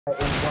In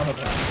front of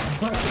him.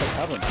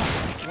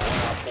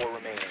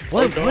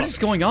 What is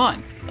going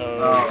on?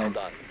 Well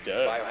done.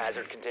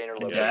 Biohazard container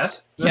located.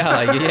 Yes?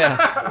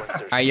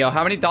 Yeah. Alright, yo,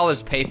 how many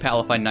dollars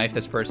PayPal if I knife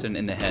this person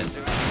in the head?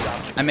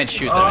 I meant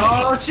shoot them.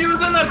 Oh, she was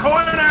in the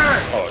corner!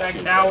 Oh, that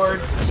coward.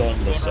 She's on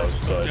the south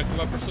side.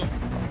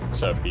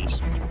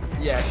 Southeast.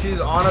 Yeah, she's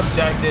on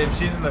objective.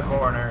 She's in the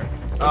corner.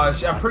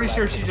 I'm pretty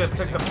sure she just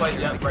took the plate.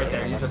 Yep, right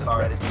there. You just saw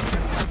it.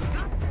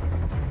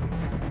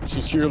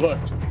 She's to your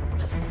left. Oof.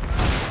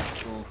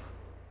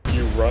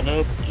 You run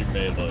up, you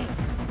melee.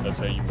 That's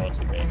how you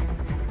Monte main.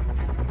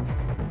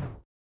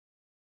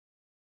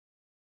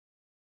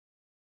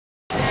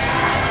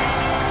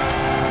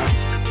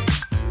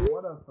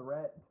 What a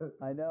threat.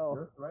 I know.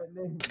 You're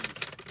threatening.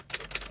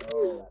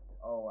 Oh,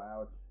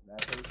 ouch.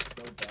 That hurts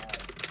so bad.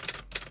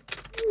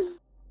 10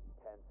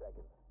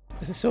 seconds.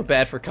 This is so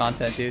bad for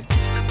content, dude.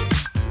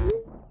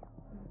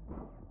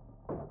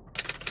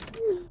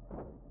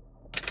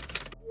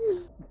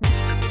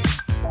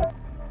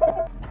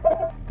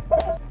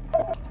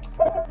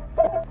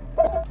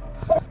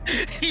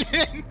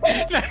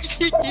 Now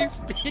she keeps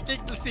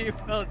beating to see if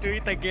I'll do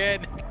it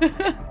again.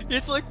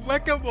 It's like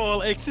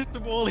whack-a-mole, except the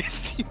ball is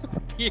still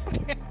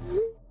beating.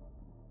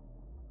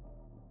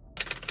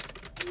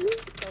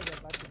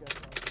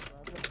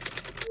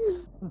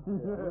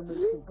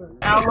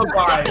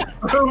 Alibi.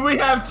 We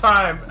have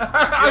time.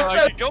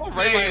 I could go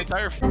write my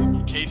entire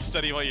case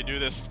study while you do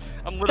this.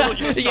 I'm literally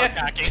gonna start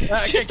hacking.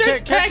 She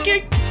starts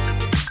hacking!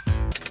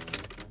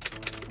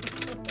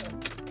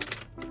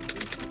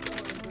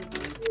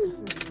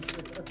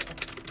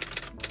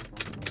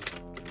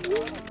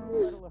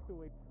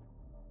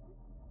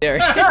 There.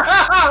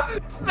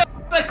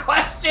 The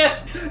question!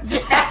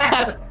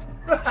 Yes!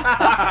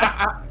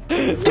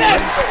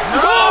 Yes!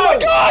 No! Oh my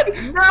god!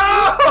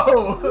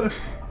 No!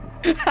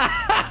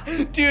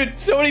 Dude,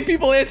 so many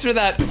people answer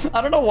that.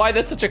 I don't know why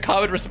that's such a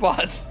common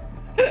response.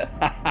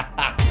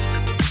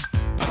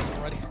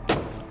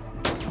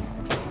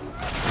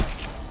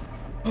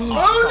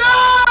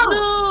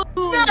 Oh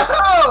no! No!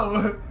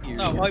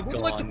 Now, I would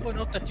like to point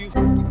out that you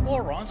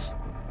morons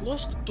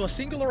lost to a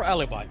singular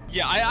alibi.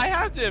 Yeah, I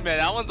have to admit,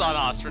 that one's on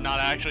us for not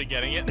actually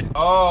getting it.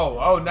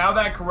 Oh, now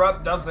that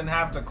Korrupt doesn't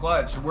have to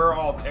clutch, we're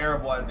all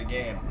terrible at the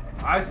game.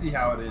 I see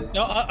how it is.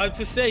 No, I'm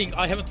just saying,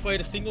 I haven't fired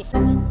a single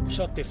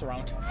shot this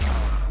round.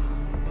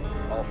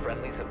 All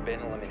friendlies have been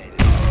eliminated.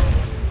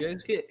 You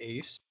guys get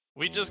aced?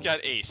 We just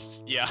got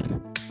aced, yeah.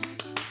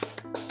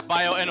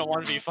 Bio in a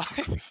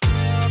 1v5.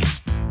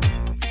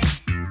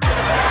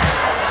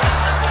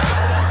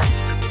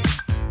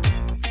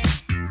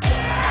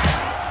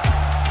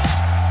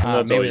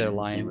 That's maybe all they're you can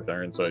lying. see with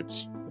iron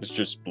sights. It's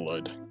just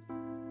blood.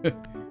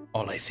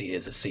 All I see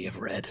is a sea of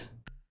red.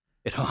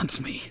 It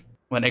haunts me.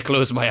 When I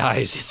close my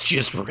eyes, it's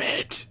just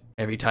red.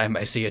 Every time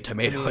I see a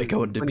tomato, I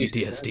go into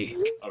PTSD.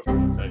 Oh,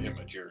 fuck, I hit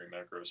my Jerry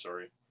macro,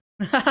 sorry.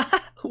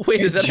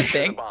 Wait, is that a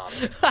thing?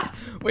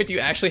 Wait, do you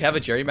actually have a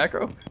Jerry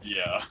macro?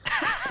 Yeah.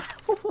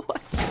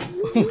 What?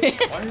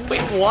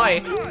 Wait, why?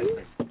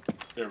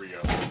 There we go.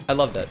 I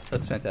love that.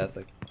 That's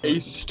fantastic. A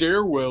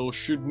stairwell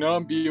should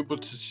not be able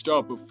to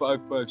stop a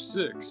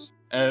 556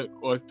 at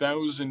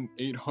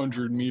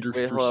 1,800 meters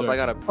per second. I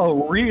gotta.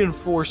 A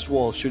reinforced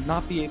wall should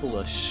not be able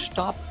to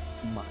stop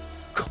my.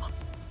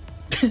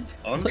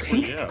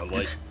 Honestly, yeah,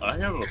 like, I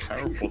have a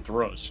powerful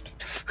thrust.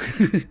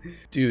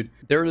 Dude,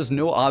 there is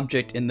no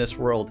object in this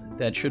world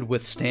that should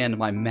withstand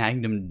my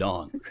magnum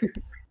dong.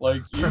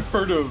 Like, you've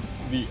heard of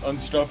the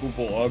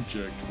unstoppable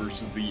object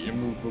versus the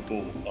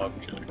immovable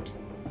object.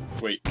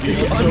 Wait,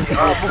 the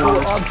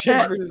unstoppable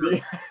object.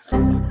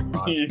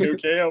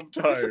 Okay, I'm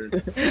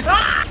tired.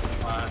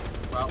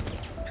 Well,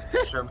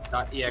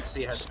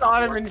 Sherman.exe has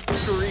Shot him and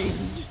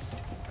screamed.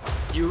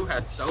 You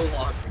had so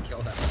long to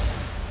kill that.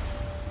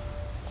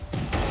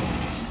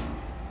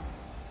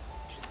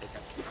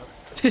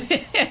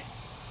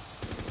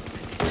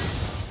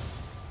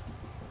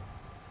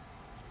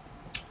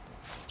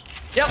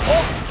 Yeah,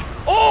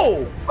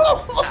 oh!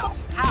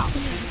 How?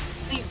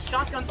 See,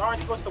 shotguns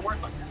aren't supposed to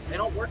work like that. They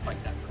don't work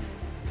like that.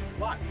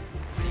 Why?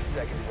 10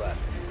 seconds left.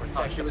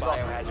 Protect she the was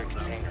also biohazard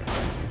container.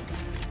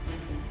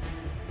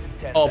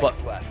 10 Oh,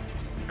 seconds left.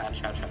 Hatch.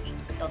 Stop standing.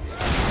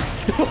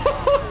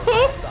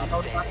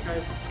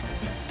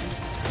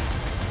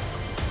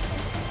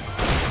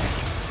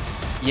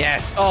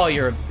 Yes. Oh,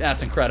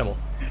 that's incredible.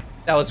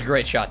 That was a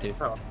great shot, dude.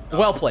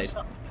 Well played.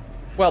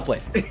 Well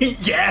played.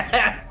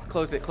 Yeah!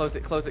 Close it. Four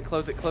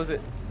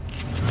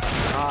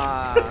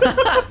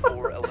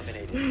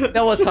eliminated.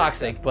 That was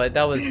toxic, but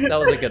that was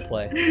a good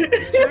play.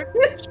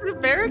 Should have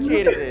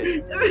barricaded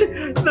it.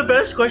 The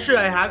best question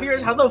I have here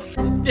is how the f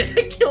did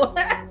I kill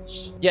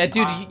Ash? Yeah,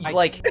 dude,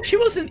 like, she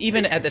wasn't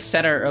even at the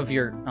center of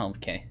your... Oh,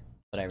 okay.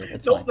 Whatever,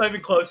 it's fine. Not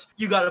even close.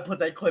 You gotta put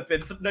that clip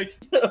in for the next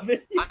video.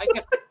 I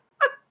guess.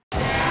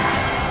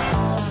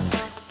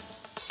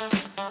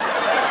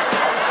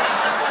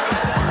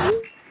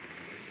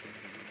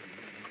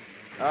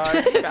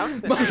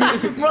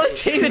 Run,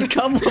 David,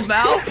 come,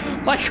 Lamau.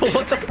 Michael,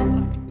 what the f?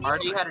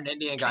 Artie had an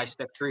Indian guy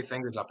stick 3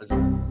 fingers up his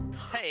ass.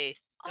 Hey,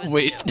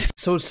 Wait,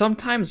 so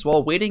sometimes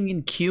while waiting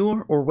in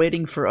queue or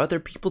waiting for other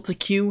people to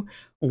queue,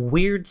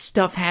 weird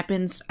stuff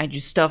happens.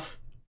 Stuff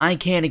I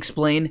can't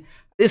explain.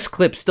 This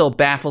clip still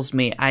baffles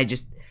me. I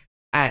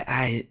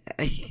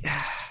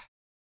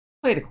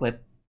play the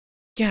clip.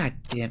 God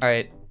damn. All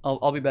right,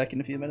 I'll be back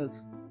in a few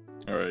minutes.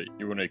 All right,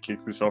 you want to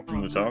kick this off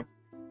from the top?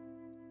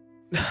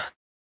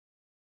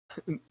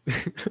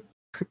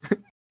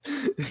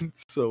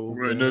 It's so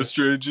When no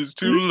strangers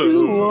too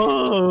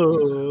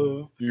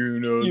low. You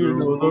know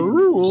the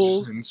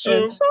rules, and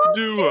so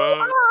do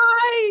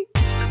I.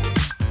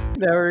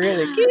 Never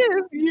gonna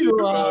give you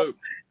up.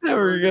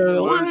 Never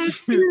gonna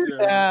let you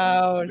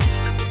down.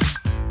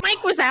 Mike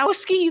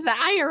Wazowski, the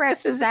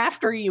IRS is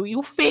after you.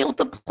 You failed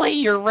to pay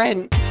your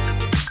rent.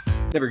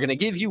 Never gonna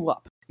give you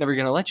up. Never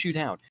gonna let you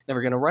down.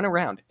 Never gonna run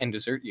around and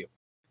desert you.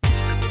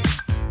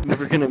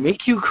 Never gonna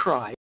make you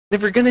cry.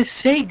 Never gonna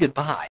say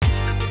goodbye.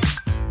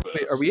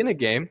 Wait, are we in a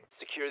game?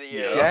 Secure the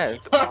area.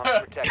 Yes. The bomb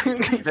is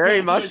protected.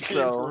 Very much Okay,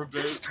 so. for a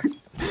bit.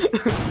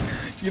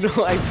 You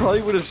know, I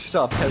probably would have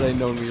stopped had I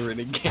known we were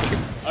in a game.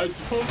 I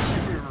told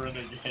you we were in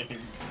a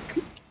game.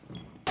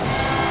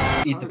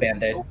 Eat the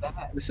band-aid.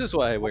 This is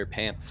why I wear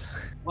pants.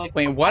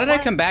 Wait, why did I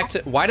come back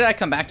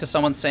to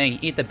someone saying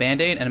eat the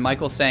band-aid and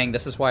Michael saying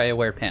this is why I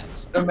wear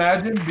pants?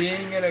 Imagine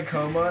being in a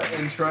coma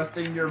and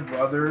trusting your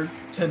brother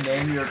to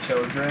name your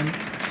children,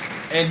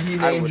 and he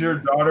names your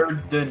daughter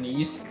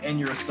Denise and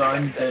your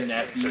son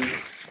Denephew.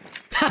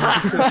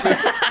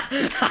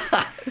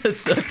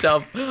 That's so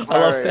dumb. I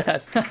love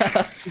that.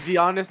 To be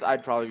honest,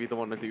 I'd probably be the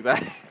one to do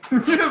that.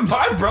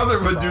 My brother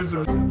would do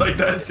something like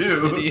that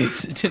too.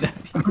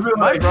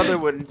 My brother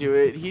wouldn't do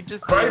it. He'd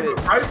just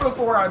right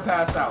before I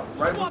pass out.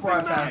 Right before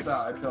I pass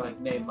out, I'd be like,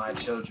 name my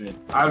children.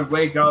 I'd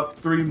wake up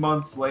 3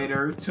 months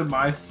later to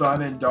my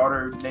son and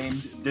daughter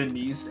named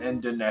Denise and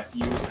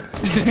Denephew.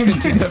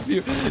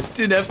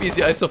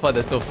 Denephew, I still find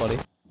that so funny.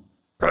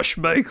 Crush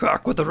my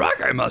cock with a rock,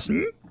 I must.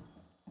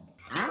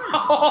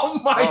 Oh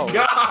my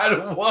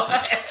god,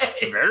 what?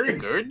 Very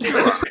good.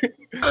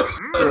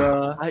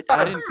 I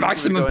didn't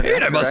Maximum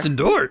pain I must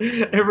endure.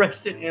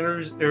 Arrested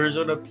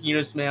Arizona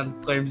penis man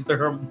claims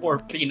there are more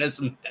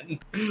penis men.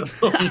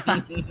 Oh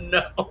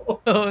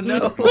no. Oh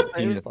no.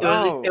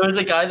 It was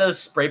a guy that was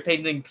spray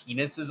painting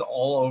penises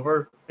all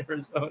over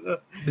Arizona.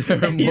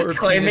 There are He's more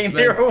claiming penis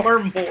there men. were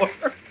more.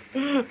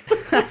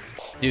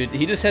 Dude,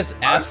 he just has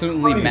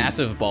absolutely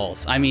massive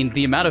balls. I mean,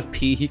 the amount of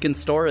pee he can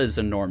store is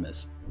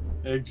enormous.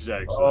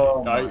 Exactly.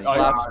 Oh my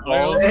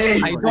God. Hey,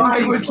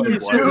 why would you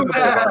do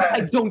that? I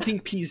don't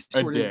think pee is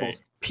stored in the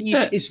balls. Pee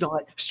is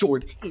not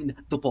stored in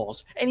the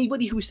balls.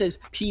 Anybody who says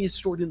pee is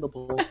stored in the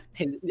balls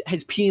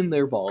has pee in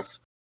their balls.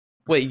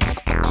 Wait.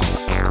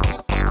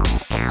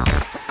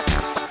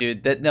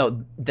 Dude,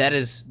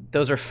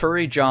 those are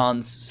furry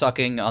Johns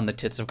sucking on the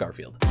tits of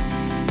Garfield.